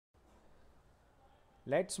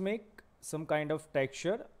Let's make some kind of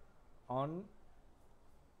texture on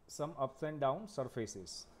some ups and down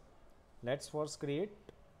surfaces. Let's first create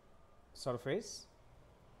surface.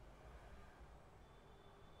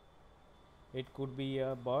 It could be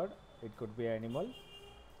a bird, it could be animal.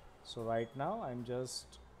 So right now I'm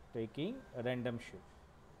just taking a random shape.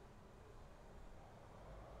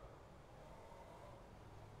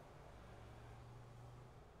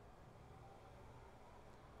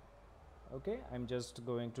 Okay, I'm just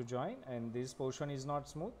going to join, and this portion is not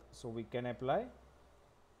smooth, so we can apply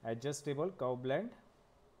adjustable curve blend.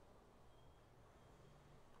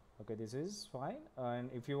 Okay, this is fine, and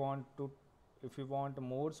if you want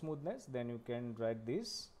more smoothness, then you can drag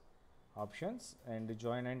these options and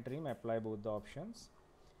join and trim, apply both the options.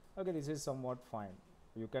 Okay, this is somewhat fine.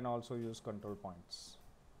 You can also use control points,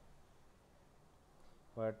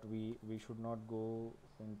 but we should not go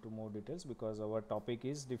into more details because our topic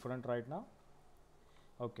is different right now.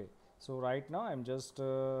 Okay, so right now I'm just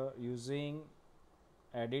using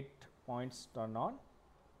edit points turn on,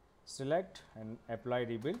 select and apply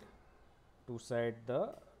rebuild to set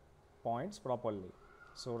the points properly.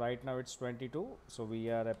 So right now it's 22, so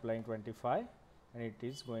we are applying 25 and it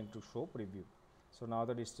is going to show preview. So now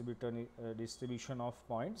the distribution of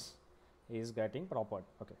points is getting proper.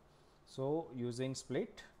 Okay, so using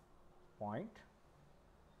split point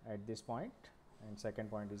at this point, and second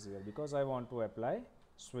point is here because I want to apply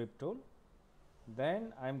sweep tool.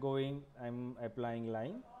 Then I'm applying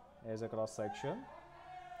line as a cross section.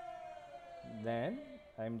 Then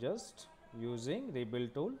I'm just using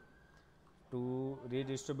rebuild tool to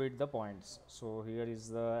redistribute the points. So here is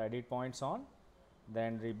the edit points on,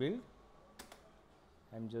 then rebuild.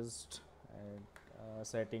 I'm just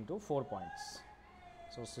setting to 4 points.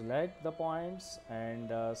 So select the points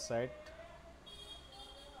and set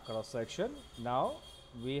cross section. Now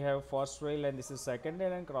we have first rail and this is second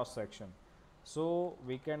rail and cross section. So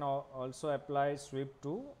we can also apply sweep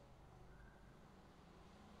to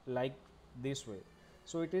like this way.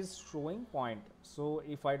 So it is showing point. So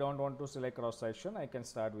if I don't want to select cross section, I can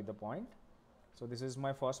start with the point. So this is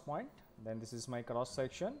my first point, then this is my cross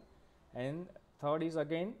section, and third is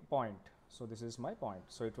again point. So this is my point.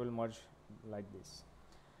 So it will merge like this.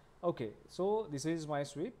 Okay, so this is my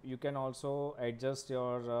sweep. You can also adjust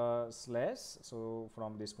your slash, so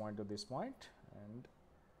from this point to this point, and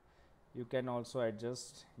you can also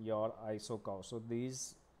adjust your ISO curve. So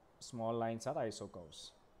these small lines are ISO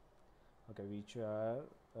curves, okay, which are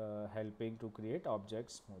helping to create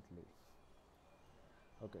objects smoothly.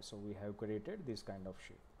 Okay, so we have created this kind of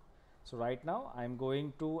shape. So right now I'm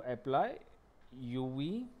going to apply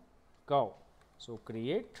UV curve. So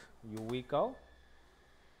create UV curve.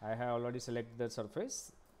 I have already selected the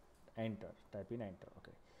surface, enter, type in enter.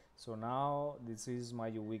 Okay, so now this is my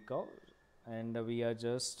UV curve, and we are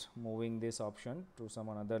just moving this option to some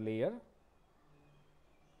another layer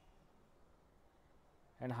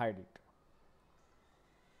and hide it,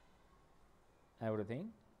 everything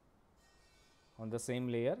on the same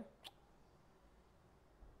layer.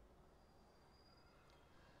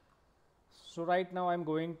 So right now I'm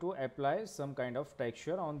going to apply some kind of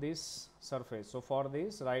texture on this surface. So for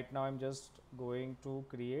this, right now I'm just going to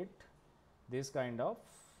create this kind of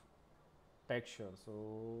texture.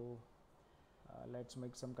 So let's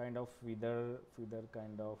make some kind of feather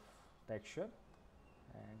kind of texture,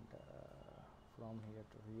 and from here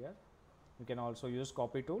to here. You can also use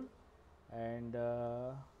copy tool and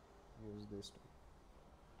use this tool.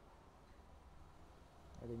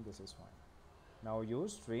 I think this is fine. Now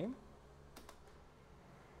use stream.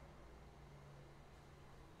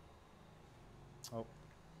 Oh,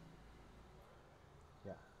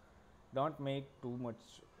 yeah. Don't make too much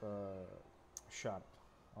sharp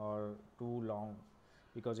or too long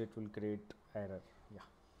because it will create error. Yeah.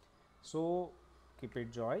 So keep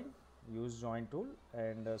it join. Use join tool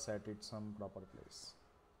and set it some proper place.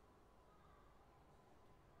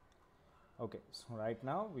 Okay. So right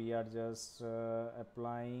now we are just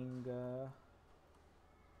applying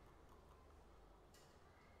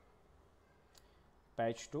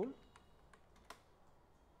patch tool.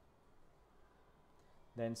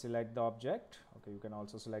 Then select the object. Okay, you can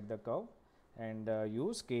also select the curve and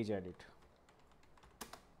use cage edit.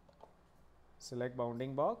 Select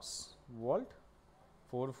bounding box, volt,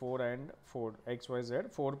 4, 4 and 4,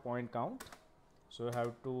 XYZ 4 point count. So you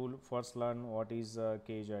have to first learn what is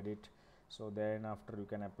cage edit. So then after you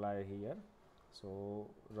can apply here. So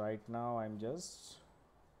right now I'm just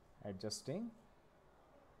adjusting.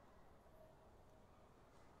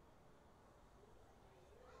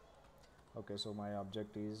 Okay, so my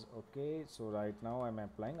object is okay. So right now I'm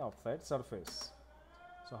applying offset surface.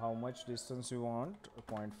 So how much distance you want?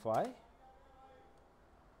 0.5. Okay,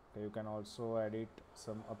 you can also edit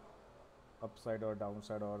some upside or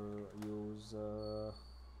downside, or use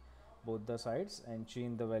both the sides and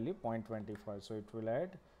change the value 0.25, so it will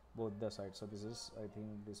add both the sides. So this is, I think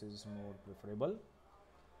this is more preferable.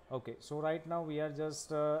 Okay, so right now we are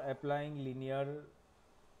just applying linear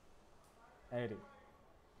array.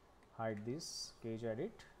 Hide this cage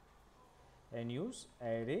edit and use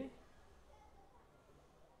array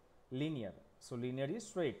linear. So linear is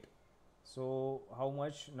straight. So how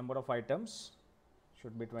much number of items?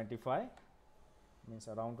 Should be 25, means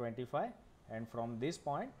around 25, and from this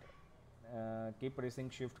point keep pressing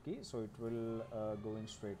shift key, so it will go in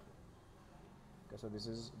straight. Okay, so this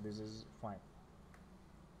is fine.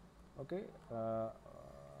 Okay,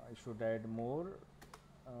 I should add more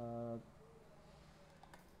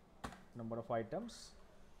number of items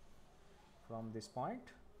from this point,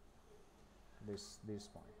 this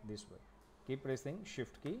point, this way. Keep pressing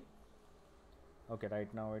shift key. Okay,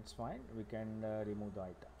 right now it's fine. We can remove the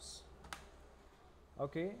items.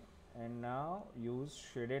 Okay, and now use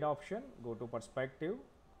shaded option. Go to perspective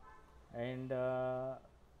and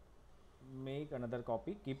make another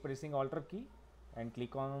copy. Keep pressing Alt key and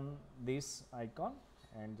click on this icon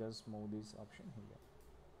and just move this option here.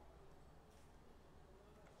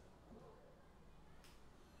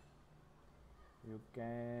 You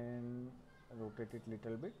can rotate it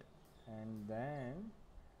little bit, and then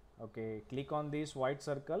okay, click on this white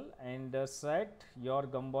circle and set your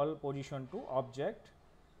gumball position to object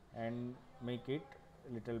and make it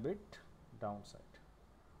little bit downside.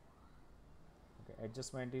 Okay,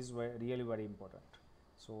 adjustment is really very important.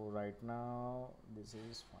 So right now this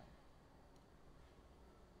is fine.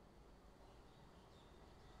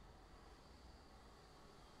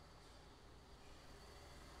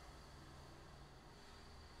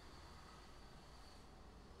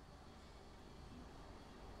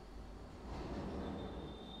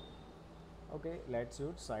 Okay, let's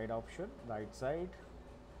use side option, right side,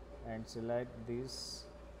 and select this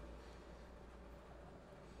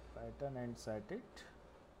pattern and set it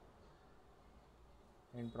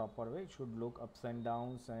in proper way. It should look ups and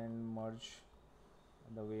downs, and merge,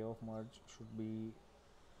 the way of merge should be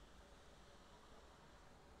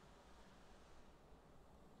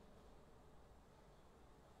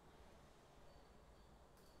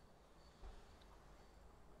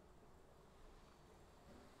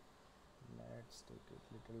let's take it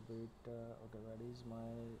little bit. Okay, where is my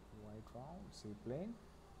white round? C plane,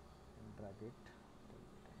 and drag it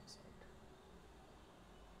inside.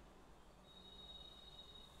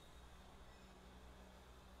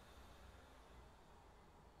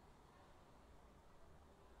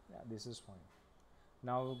 Yeah, this is fine.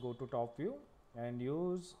 Now go to top view and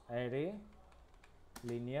use array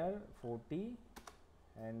linear 40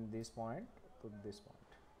 and this point to this point.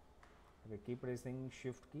 Okay, keep pressing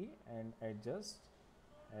shift key and adjust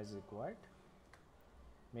as required.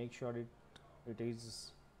 Make sure it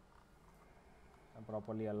is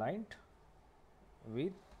properly aligned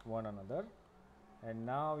with one another. And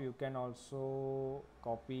now you can also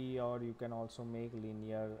copy, or you can also make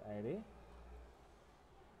linear array.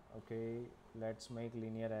 Okay, let's make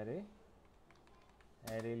linear array.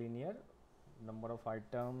 Array linear, number of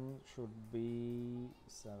items should be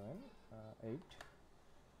 7, 8,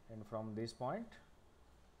 and from this point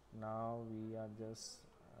now we are just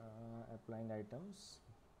applying items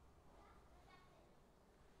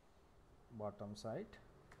bottom side.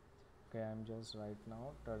 Okay, I'm just right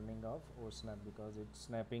now turning off snap because it's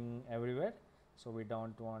snapping everywhere, so we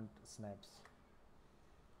don't want snaps.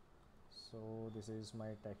 So this is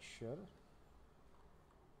my texture.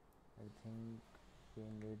 I think we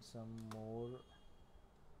need some more.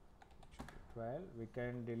 12 we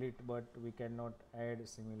can delete, but we cannot add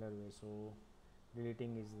similar way, so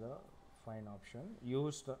deleting is the fine option.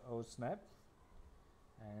 Use the snap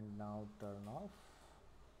and now turn off.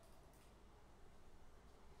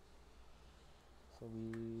 So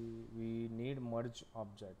we need merge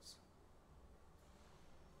objects.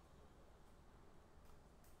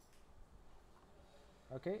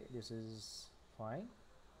 Okay, this is fine.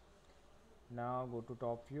 Now go to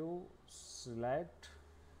top view, select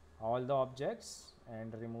all the objects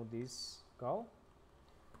and remove this curve.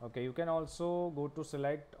 Okay, you can also go to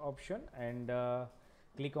select option and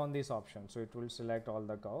click on this option, so it will select all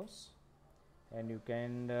the curves, and you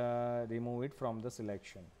can remove it from the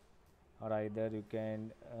selection, or either you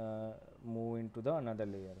can move into the another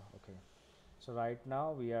layer. Okay, so right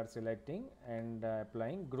now we are selecting and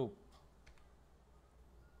applying group.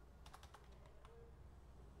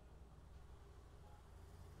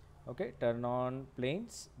 Okay, turn on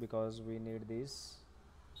planes because we need this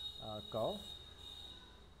curve.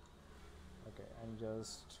 Okay, I'm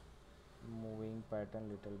just moving pattern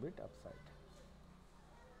little bit upside.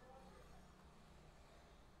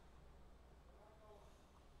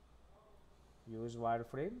 Use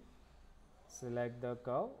wireframe, select the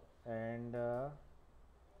curve and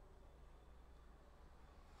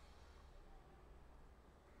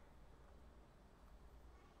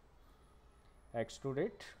extrude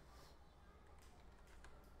it.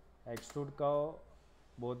 Extrude curve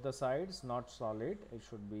both the sides, not solid, it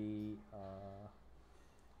should be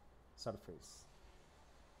surface.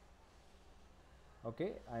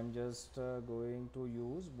 Okay, I'm just going to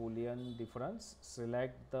use boolean difference.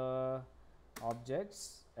 Select the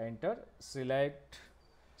objects, enter, select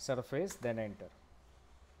surface, then enter.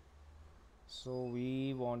 So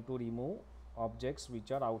we want to remove objects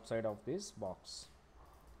which are outside of this box.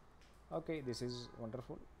 Okay, this is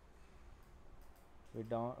wonderful.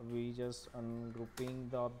 We just ungrouping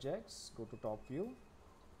the objects, go to top view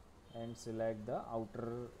and select the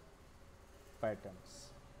outer patterns.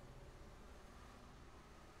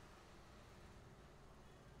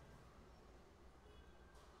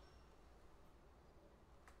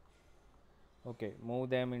 Okay, move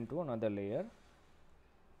them into another layer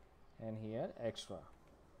and here extra.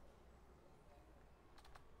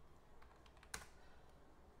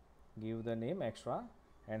 Give the name extra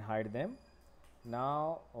and hide them.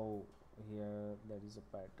 Now, oh, here there is a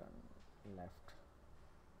pattern left.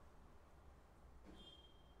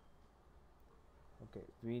 Okay,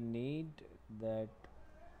 we need that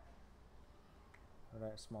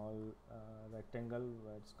small rectangle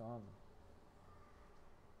where it's gone.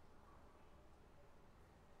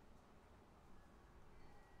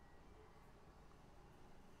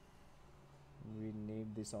 We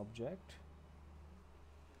need this object.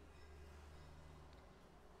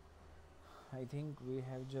 I think we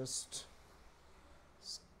have just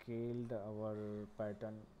scaled our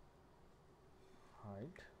pattern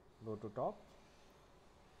height. Go to top,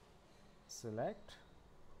 select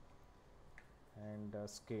and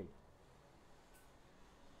scale.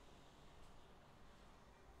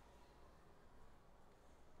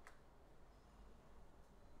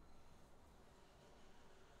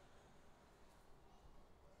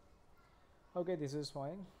 Okay, this is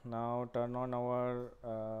fine. Now turn on our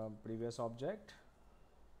previous object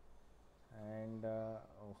and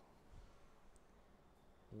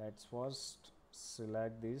let's first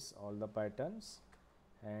select this all the patterns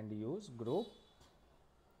and use group,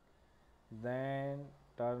 then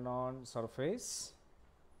turn on surface.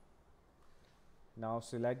 Now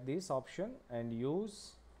select this option and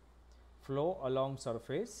use flow along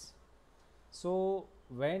surface. So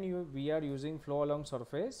when we are using flow along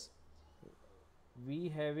surface, we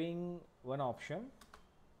having one option.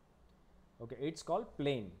 Okay, it's called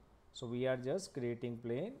plane. So we are just creating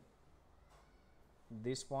plane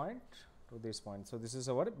this point to this point. So this is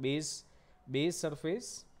our base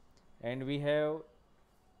surface and we have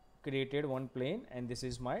created one plane and this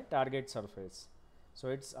is my target surface. So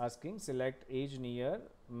it's asking select edge near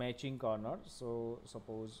matching corner. So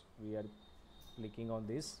suppose we are clicking on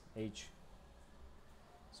this edge.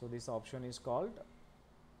 So this option is called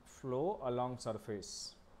flow along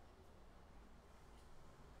surface.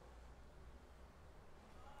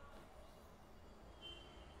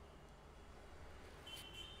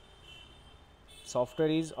 Software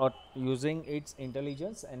is using its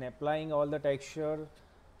intelligence and applying all the texture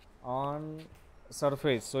on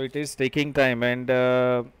surface, so it is taking time and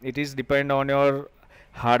it is depend on your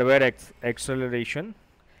hardware acceleration,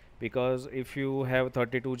 because if you have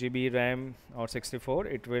 32 GB RAM or 64,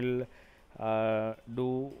 it will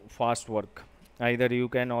do fast work. Either you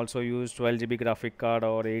can also use 12 GB graphic card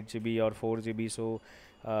or 8 GB or 4 GB, so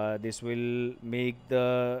this will make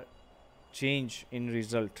the change in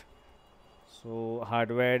result. So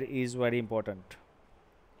hardware is very important.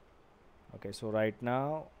 Okay, so right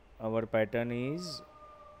now our pattern is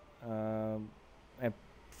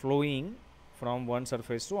flowing from one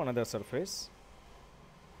surface to another surface.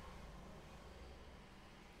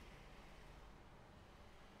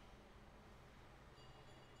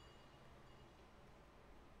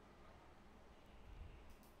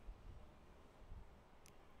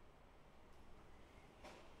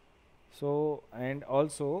 So and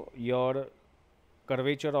also your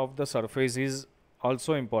curvature of the surface is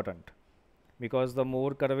also important, because the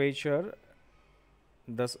more curvature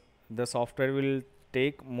the software will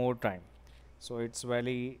take more time. So it's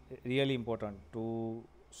really important to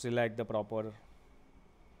select the proper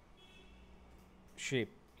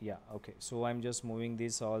shape. Yeah, okay, so I'm just moving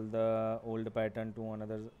this all the old pattern to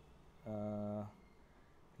another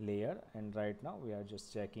layer, and right now we are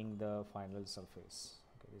just checking the final surface.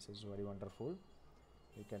 Okay, this is very wonderful.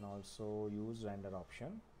 You can also use render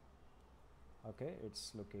option. Okay,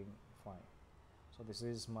 it's looking fine. So this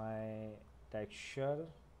is my texture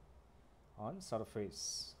on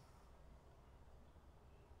surface.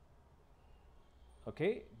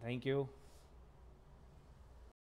 Okay, thank you.